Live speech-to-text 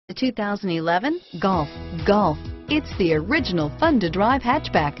The 2011 Golf. Golf. It's the original fun-to-drive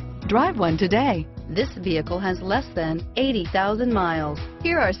hatchback. Drive one today. This vehicle has less than 80,000 miles.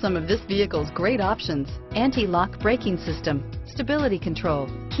 Here are some of this vehicle's great options: anti-lock braking system, stability control,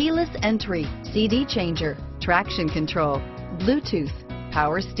 keyless entry, CD changer, traction control, Bluetooth,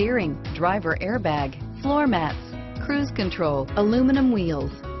 power steering, driver airbag, floor mats, cruise control, aluminum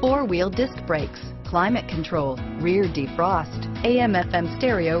wheels, four-wheel disc brakes, climate control, rear defrost, AM/FM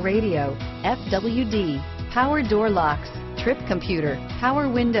stereo radio, FWD, power door locks, trip computer, power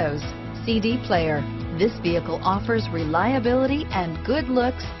windows, CD player. This vehicle offers reliability and good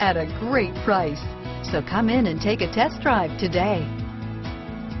looks at a great price. So come in and take a test drive today.